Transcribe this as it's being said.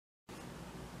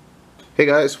Hey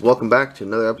guys, welcome back to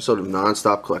another episode of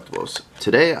Nonstop Collectibles.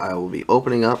 Today I will be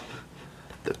opening up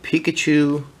the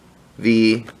Pikachu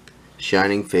V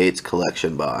Shining Fates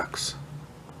collection box.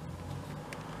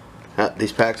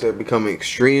 These packs are becoming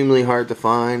extremely hard to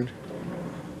find.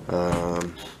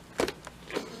 I'm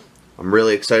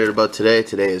really excited about today.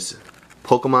 Today is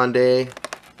Pokemon Day,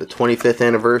 the 25th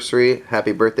anniversary.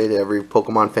 Happy birthday to every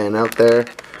Pokemon fan out there.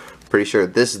 Pretty sure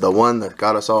this is the one that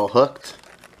got us all hooked.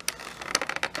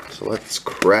 So let's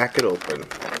crack it open.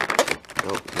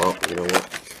 Oh, well, you know what?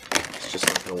 It's just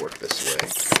not going to work this way.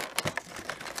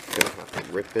 I'm going to have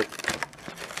to rip it,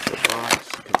 the box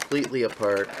completely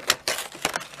apart.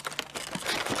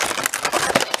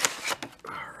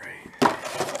 Alright.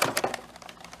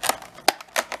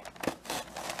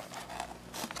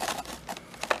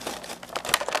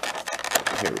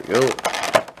 Here we go.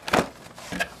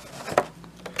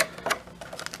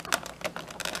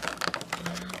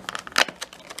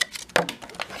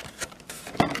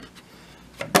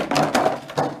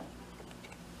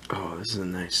 This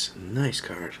is a nice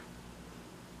card.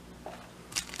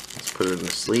 Let's put it in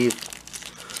the sleeve.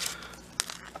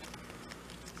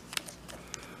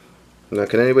 Now,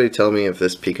 can anybody tell me if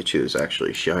this Pikachu is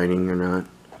actually shining or not?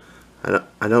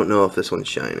 I don't know if this one's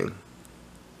shining.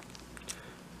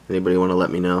 Anybody want to let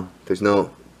me know? I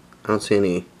don't see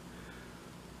any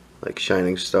like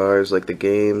shining stars like the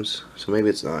games, so maybe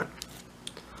it's not.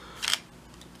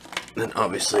 Then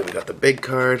obviously we got the big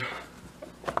card.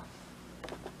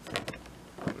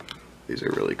 These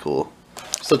are really cool.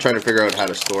 Still trying to figure out how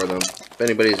to store them. If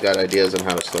anybody's got ideas on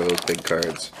how to store those big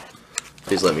cards,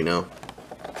 please let me know.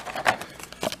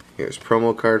 Here's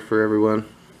promo card for everyone.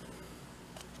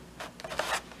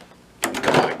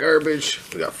 Got my garbage.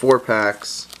 We got 4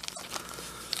 packs.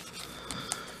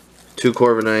 2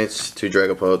 Corviknights, 2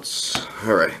 Dragapults.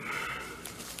 Alright.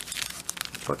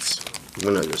 I'm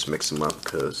gonna just mix them up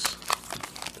because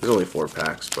there's only 4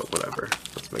 packs, but whatever.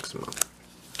 Let's mix them up.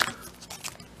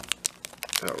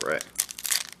 Alright.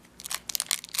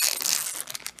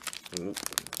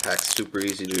 Pack's super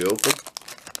easy to open.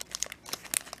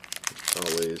 It's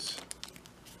always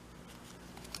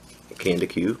a candy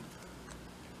cue.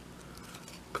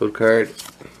 Code card.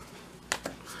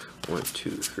 1,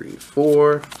 2, 3,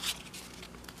 4.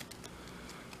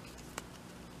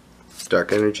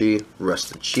 Dark Energy,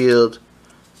 Rusted Shield,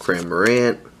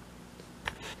 Cramorant,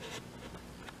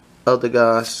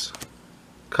 Eldegoss,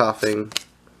 Coughing,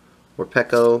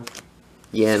 Morpeko,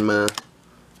 Yanma,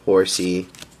 Horsey,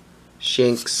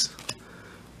 Shinx,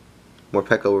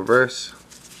 Morpeko Reverse.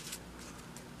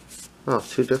 Oh,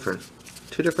 two different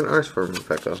arts for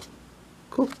Morpeko.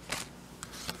 Cool.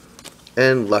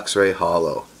 And Luxray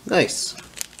Holo. Nice.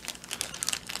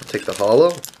 I'll take the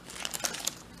Holo.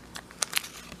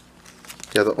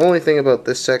 Yeah, the only thing about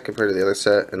this set compared to the other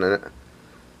set, and then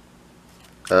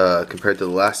compared to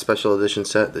the last special edition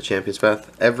set, the Champions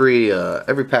Path, every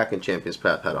pack in Champions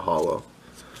Path had a holo.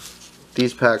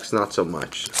 These packs, not so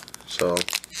much. So,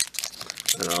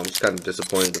 I know, I'm just kind of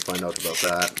disappointed to find out about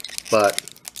that. But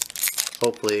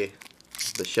hopefully,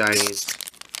 the shinies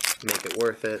make it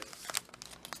worth it.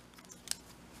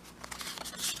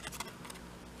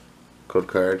 Code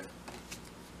card.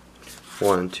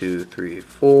 1, 2, 3,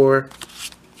 4.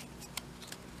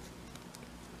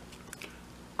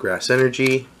 Grass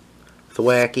Energy,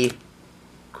 Thwacky,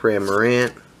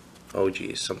 Cramorant, oh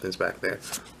geez, something's back there,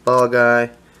 Ball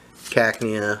Guy,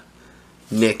 Cacnea,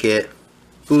 Nickit,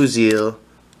 Buizel,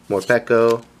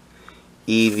 Morpeko,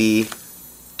 Eevee,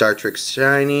 Dartrix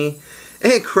Shiny,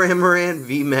 and Cramorant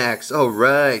VMAX.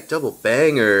 Alright, double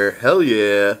banger, hell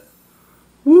yeah,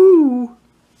 woo!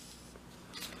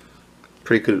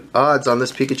 Pretty good odds on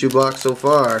this Pikachu box so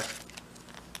far.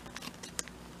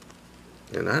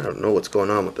 And I don't know what's going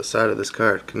on with the side of this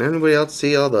card. Can anybody else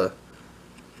see all the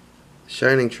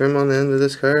shining trim on the end of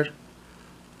this card?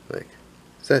 Like,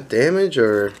 is that damage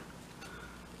or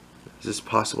is this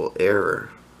possible error?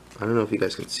 I don't know if you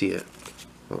guys can see it.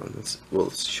 Hold on, will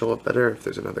it show up better if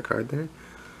there's another card there?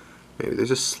 Maybe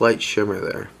there's a slight shimmer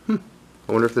there.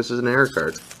 I wonder if this is an error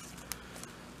card.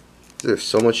 There's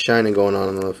so much shining going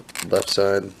on the left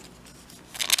side.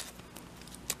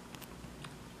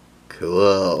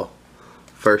 Cool.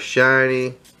 First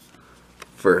shiny,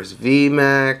 first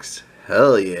VMAX,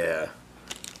 hell yeah.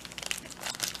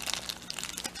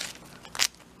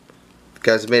 If you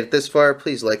guys have made it this far,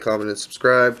 please like, comment, and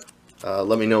subscribe.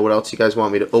 Let me know what else you guys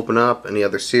want me to open up, any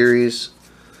other series.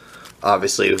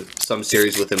 Obviously, some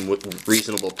series within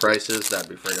reasonable prices, that'd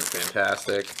be friggin'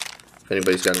 fantastic. If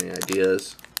anybody's got any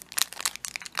ideas.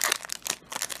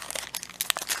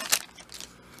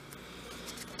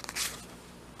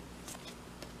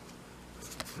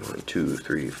 1, 2,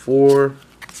 3, 4.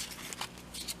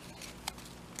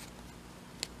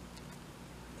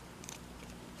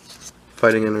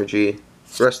 Fighting Energy,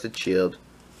 Rusted Shield,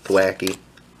 Thwacky,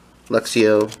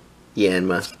 Luxio,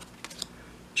 Yanma,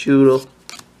 Choodle,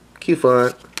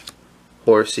 Cufant,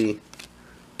 Horsey,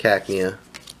 Cacnea,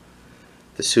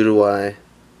 the Sudowoodo,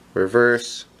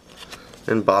 Reverse,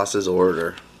 and Boss's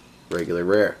Order, regular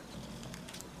rare.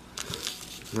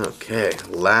 Okay,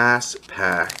 last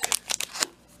pack.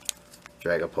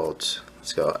 Dragapult.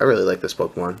 Let's go. I really like this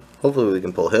Pokemon. Hopefully we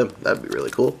can pull him. That'd be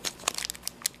really cool.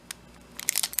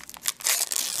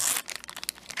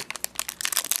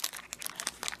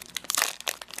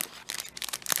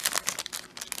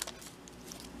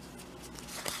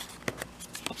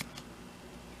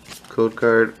 Code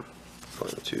card.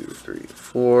 1, 2, 3,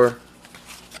 4.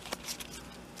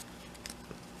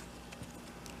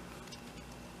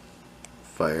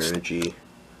 Fire Energy,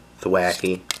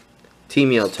 Thwacky, Team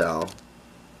Yeltal,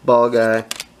 Ball Guy,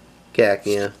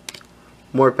 Cacnea,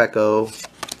 Morpeko,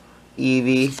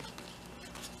 Eevee.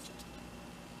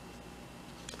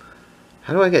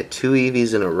 How do I get 2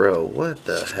 Eevees in a row? What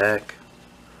the heck?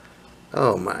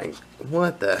 Oh my,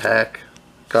 what the heck?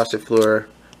 Gossifleur,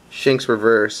 Shinx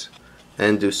Reverse,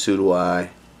 and Sudowoodo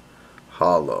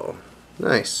Holo.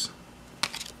 Nice.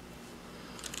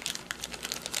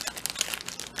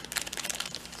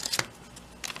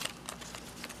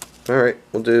 Alright,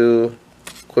 we'll do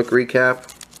a quick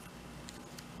recap.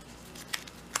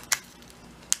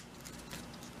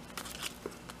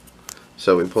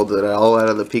 So we pulled it all out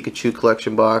of the Pikachu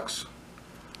collection box.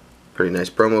 Pretty nice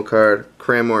promo card.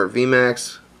 Cramor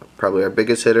VMAX, probably our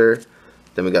biggest hitter.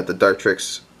 Then we got the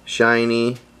Dartrix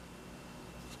Shiny.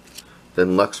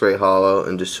 Then Luxray Holo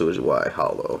and Sudowoodo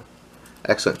Holo.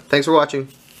 Excellent. Thanks for watching.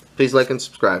 Please like and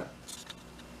subscribe.